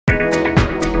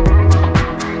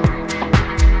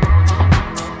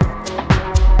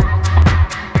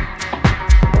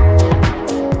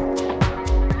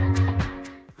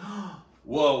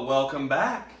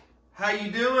How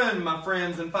you doing, my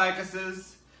friends and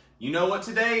ficuses? You know what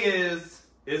today is?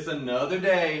 It's another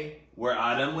day where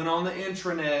I done went on the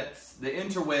intranets, the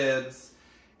interwebs,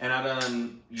 and I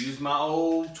done used my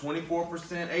old 24%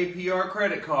 APR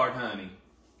credit card, honey.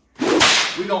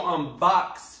 We gonna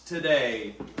unbox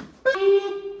today.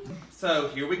 So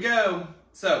here we go.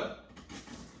 So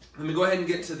let me go ahead and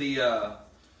get to the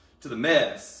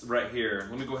mess right here.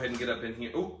 Let me go ahead and get up in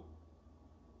here. Oh,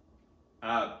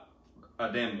 I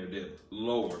damn near did.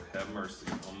 Lord have mercy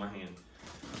on my hand.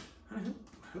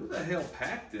 Who the hell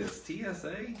packed this?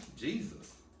 TSA?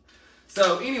 Jesus.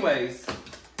 So anyways,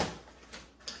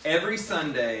 every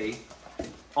Sunday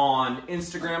on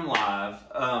Instagram Live,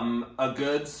 a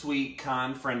good, sweet,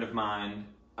 kind friend of mine,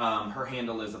 her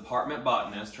handle is Apartment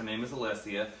Botanist. Her name is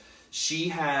Alessia. She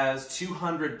has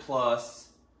 200 plus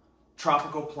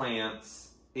tropical plants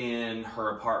in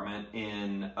her apartment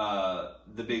in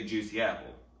the Big Juicy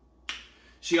Apple.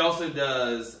 She also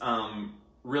does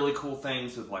really cool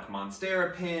things with like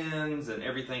Monstera pins and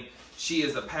everything. She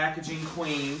is a packaging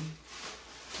queen.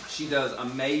 She does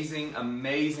amazing,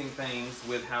 amazing things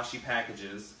with how she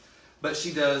packages. But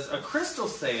she does a crystal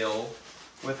sale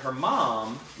with her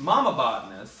mom, Mama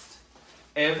Botanist,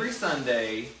 every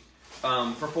Sunday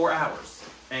for 4 hours.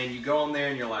 And you go on there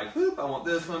and you're like, boop, I want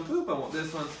this one, boop, I want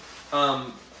this one.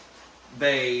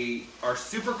 They are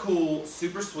super cool,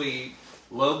 super sweet,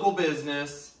 local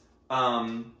business,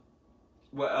 small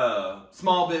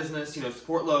business, you know,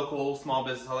 support local, small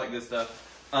business, all that good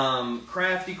stuff.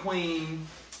 Crafty queen,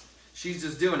 she's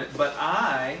just doing it. But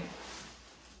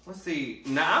let's see,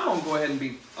 now I'm gonna go ahead and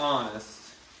be honest.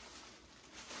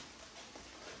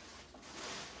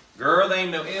 Girl, there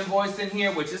ain't no invoice in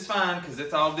here, which is fine, because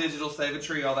it's all digital, save a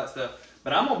tree, all that stuff.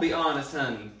 But I'm gonna be honest,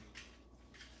 honey.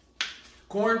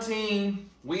 Quarantine,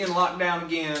 we in lockdown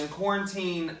again.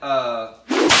 Quarantine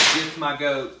gets my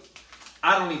goat.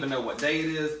 I don't even know what day it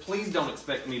is. Please don't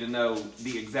expect me to know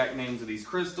the exact names of these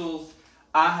crystals.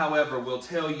 I, however, will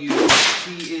tell you what the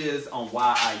key is on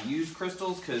why I use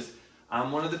crystals, because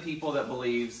I'm one of the people that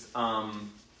believes,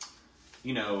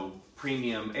 you know,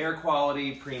 premium air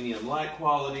quality, premium light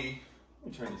quality.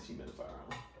 Let me turn this humidifier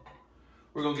on.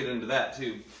 We're going to get into that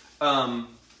too.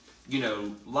 You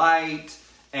know, light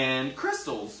and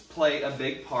crystals play a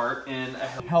big part in a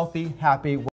healthy,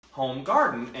 happy home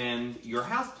garden and your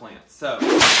house plants. So,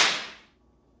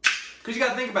 because you got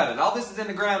to think about it. All this is in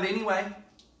the ground anyway.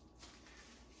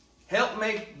 Help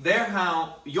make their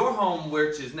home, your home,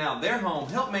 which is now their home,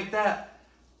 help make that,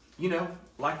 you know,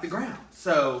 like the ground.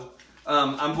 So,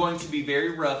 I'm going to be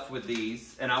very rough with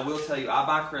these, and I will tell you, I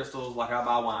buy crystals like I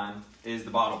buy wine. Is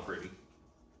the bottle pretty?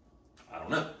 I don't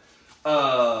know.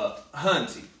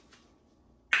 Hunty.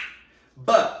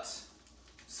 But,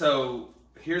 so,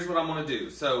 here's what I'm going to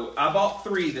do. So, I bought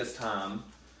 3 this time.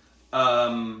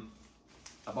 I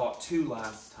bought 2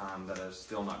 last time that are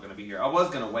still not going to be here. I was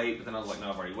going to wait, but then I was like,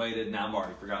 no, I've already waited. Now I've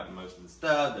already forgotten most of the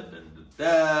stuff.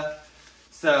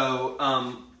 So,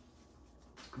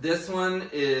 this one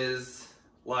is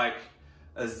like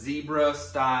a zebra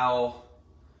style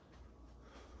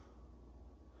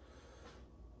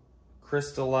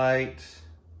Chrysolite.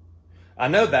 I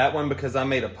know that one because I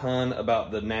made a pun about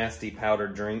the nasty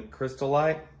powdered drink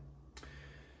Chrysolite.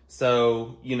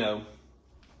 So, you know,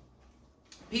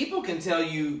 people can tell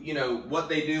you, you know, what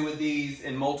they do with these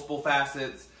in multiple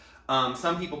facets.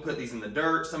 Some people put these in the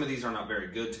dirt. Some of these are not very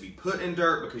good to be put in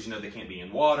dirt because, you know, they can't be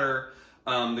in water.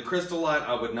 The Chrysolite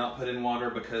I would not put in water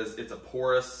because it's a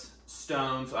porous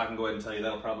stone, so I can go ahead and tell you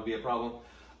that'll probably be a problem.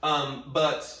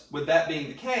 But with that being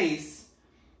the case,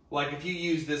 like if you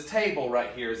use this table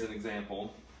right here as an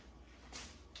example,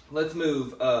 let's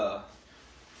move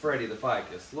Freddy the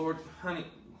ficus. Lord, honey,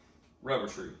 rubber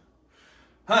tree.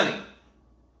 Honey,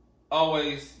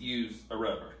 always use a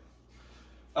rubber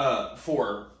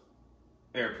for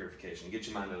air purification. Get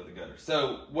your mind out of the gutter.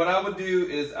 So what I would do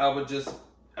is I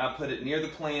put it near the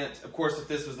plant. Of course, if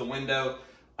this was the window,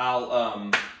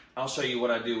 I'll show you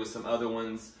what I do with some other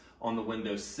ones on the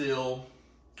window sill.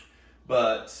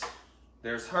 But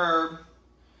there's her.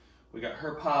 We got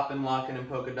her popping, locking, and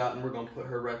polka dotting. We're gonna put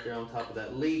her right there on top of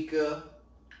that Leica.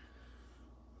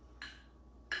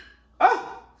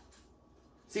 Oh!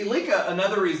 See, Leica,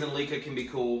 another reason Leica can be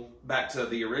cool, back to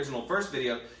the original first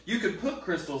video, you could put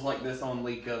crystals like this on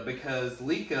Leica because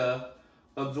Leica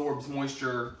absorbs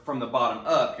moisture from the bottom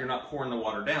up. You're not pouring the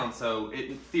water down, so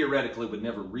it theoretically would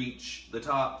never reach the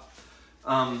top.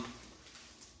 Let's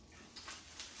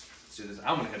do this.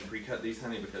 I went ahead and pre-cut these,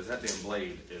 honey, because that damn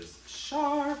blade is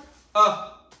sharp.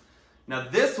 Now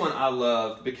this one I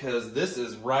love because this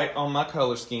is right on my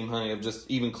color scheme, honey, of just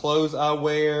even clothes I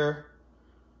wear.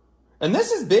 And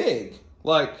this is big.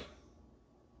 Like,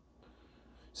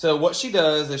 so what she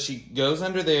does is she goes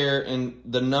under there, and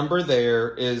the number there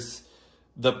is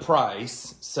the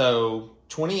price. So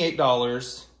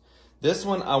 $28. This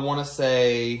one, I want to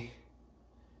say,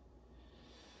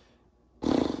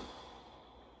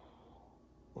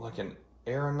 like an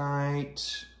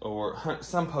Aeronite or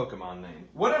some Pokemon name.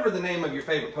 Whatever the name of your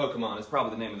favorite Pokemon is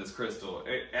probably the name of this crystal.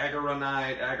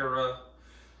 Agaronite,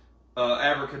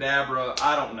 Abracadabra,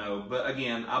 I don't know. But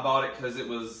again, I bought it because it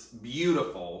was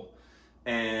beautiful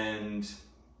and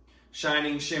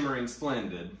shining, shimmering,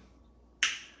 splendid.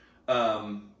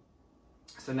 So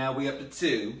now we up to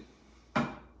 2.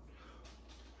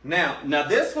 Now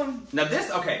this one,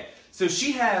 okay. So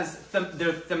she has,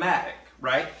 they're thematic,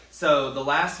 right? So the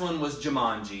last one was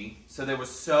Jumanji. So there was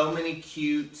so many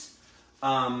cute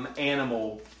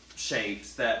animal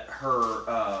shapes that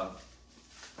her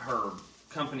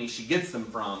company she gets them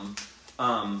from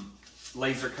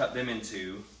laser cut them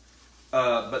into.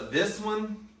 But this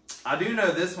one, I do know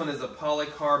this one is a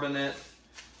polycarbonate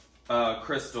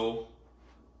crystal.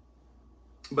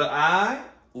 But I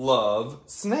love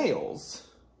snails.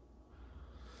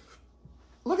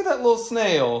 Look at that little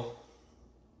snail.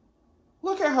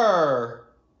 Look at her.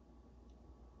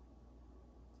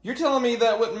 You're telling me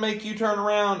that wouldn't make you turn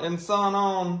around and sun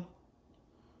on?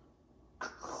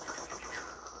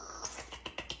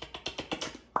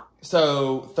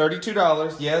 So,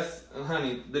 $32. Yes,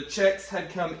 honey, the checks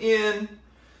had come in.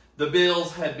 The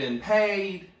bills had been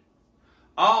paid.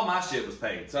 All my shit was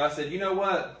paid. So I said, you know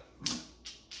what?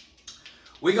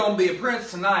 We're going to be a prince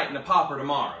tonight and a pauper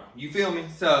tomorrow. You feel me?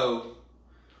 So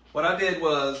what I did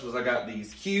was I got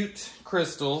these cute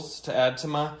crystals to add to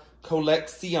my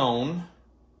collection.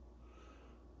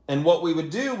 And what we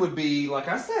would do would be, like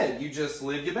I said, you just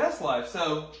live your best life.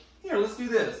 So here, let's do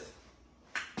this.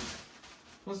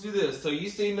 Let's do this. So you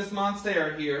see Miss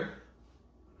Monstera here.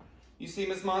 You see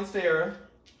Miss Monstera.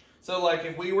 So like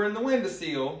if we were in the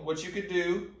windowsill, what you could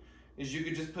do is you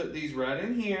could just put these right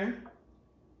in here.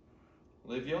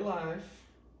 Live your life.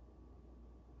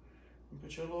 And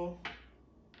put your little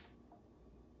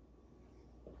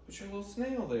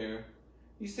snail there.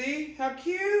 You see how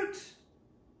cute?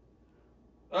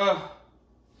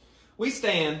 We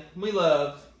stand. We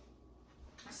love.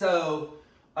 So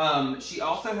she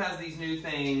also has these new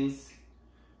things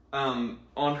on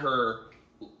her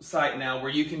site now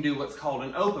where you can do what's called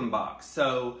an open box.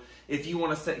 So if you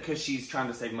want to set, because she's trying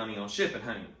to save money on shipping,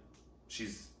 honey.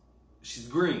 She's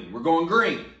green. We're going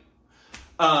green.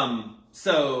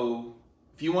 So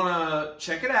if you want to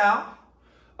check it out,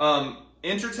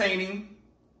 entertaining,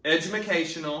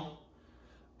 educational,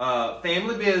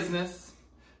 family business,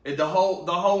 the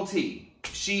whole tea.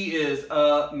 She is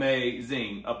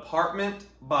amazing. Apartment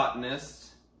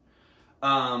botanist.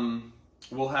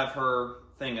 We'll have her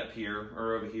thing up here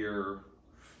or over here,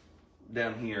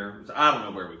 down here. I don't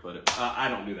know where we put it. I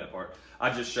don't do that part.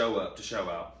 I just show up to show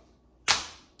out.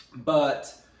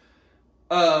 But,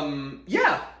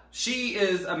 yeah, she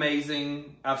is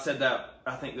amazing. I've said that,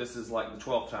 I think this is like the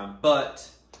 12th time. But,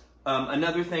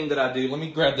 another thing that I do, let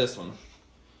me grab this one.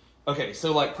 Okay,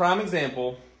 so like prime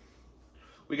example,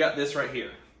 we got this right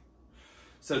here.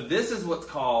 So this is what's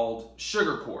called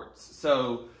sugar quartz.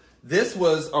 So this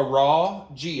was a raw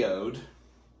geode.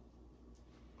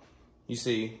 You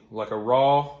see, like a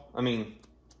raw, I mean,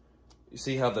 you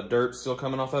see how the dirt's still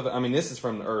coming off of it? I mean, this is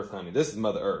from the earth, honey. This is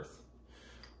Mother Earth.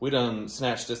 We done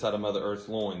snatched this out of Mother Earth's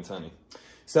loins, honey.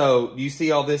 So, you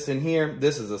see all this in here?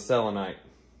 This is a selenite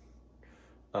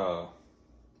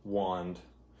wand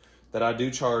that I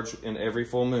do charge in every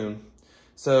full moon.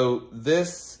 So,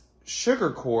 this sugar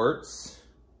quartz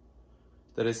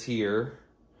that is here.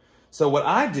 So, what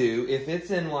I do, if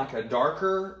it's in like a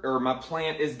darker, or my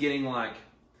plant is getting like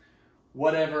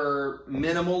whatever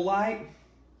minimal light,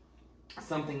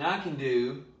 something I can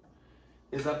do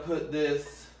is I put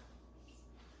this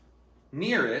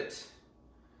near it,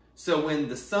 so when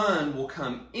the sun will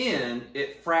come in,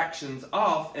 it fractions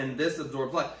off and this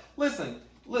absorbs light. Listen.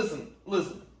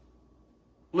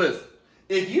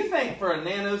 If you think for a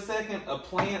nanosecond a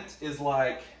plant is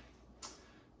like,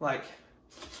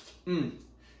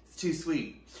 it's too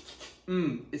sweet,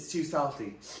 it's too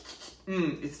salty,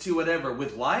 it's too whatever,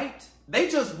 with light, they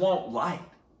just want light.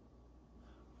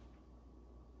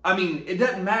 I mean, it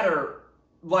doesn't matter,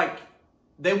 like,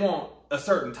 they want a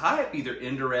certain type, either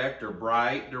indirect or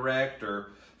bright, direct,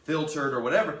 or filtered, or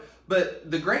whatever.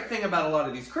 But the great thing about a lot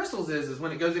of these crystals is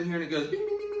when it goes in here and it goes bing,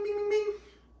 bing, bing, bing, bing, bing, bing.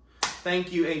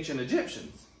 Thank you, ancient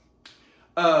Egyptians.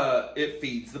 It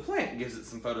feeds the plant, gives it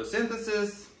some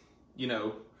photosynthesis, you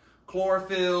know,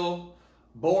 chlorophyll,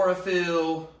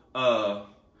 borophyll,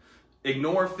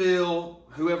 ignore Phil,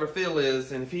 whoever Phil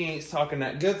is, and if he ain't talking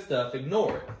that good stuff,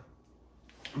 ignore it.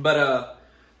 But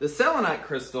the selenite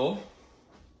crystal,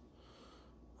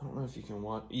 I don't know if you can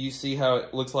watch, you see how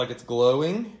it looks like it's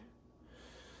glowing?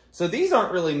 So these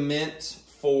aren't really meant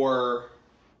for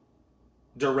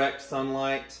direct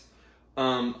sunlight.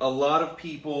 A lot of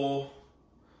people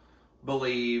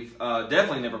believe,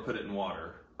 definitely never put it in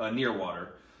water, near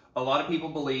water. A lot of people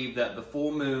believe that the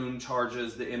full moon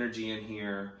charges the energy in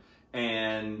here,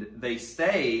 and they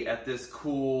stay at this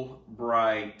cool,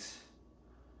 bright,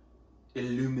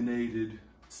 illuminated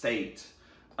state.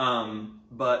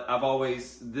 But I've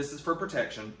always, this is for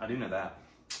protection. I do know that.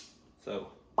 So,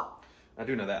 I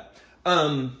do know that.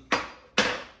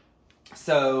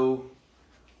 So,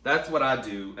 that's what I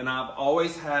do. And I've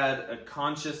always had a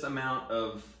conscious amount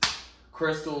of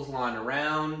crystals lying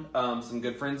around. Some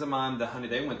good friends of mine,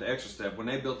 they went the extra step. When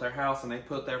they built their house and they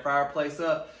put their fireplace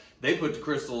up, they put the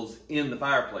crystals in the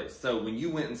fireplace. So when you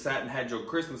went and sat and had your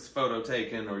Christmas photo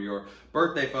taken, or your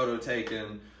birthday photo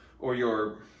taken, or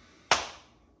your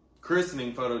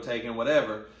christening photo taken,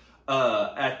 whatever,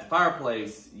 at the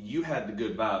fireplace, you had the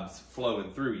good vibes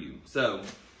flowing through you. So,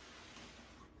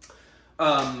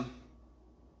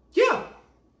 yeah.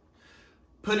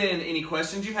 Put in any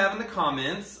questions you have in the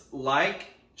comments. Like,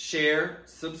 share,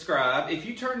 subscribe. If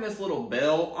you turn this little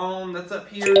bell on that's up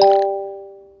here,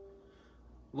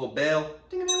 little bell,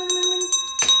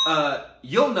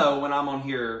 you'll know when I'm on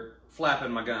here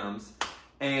flapping my gums,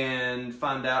 and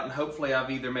find out, and hopefully I've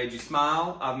either made you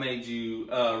smile, I've made you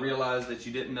realize that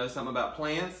you didn't know something about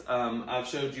plants, I've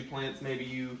showed you plants maybe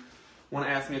you want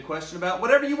to ask me a question about,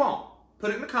 whatever you want.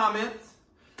 Put it in the comments,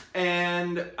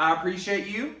 and I appreciate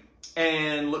you,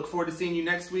 and look forward to seeing you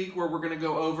next week, where we're going to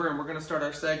go over and we're going to start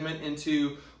our segment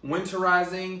into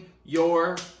winterizing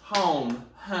your home,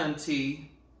 hunty.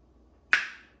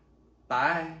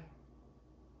 Bye.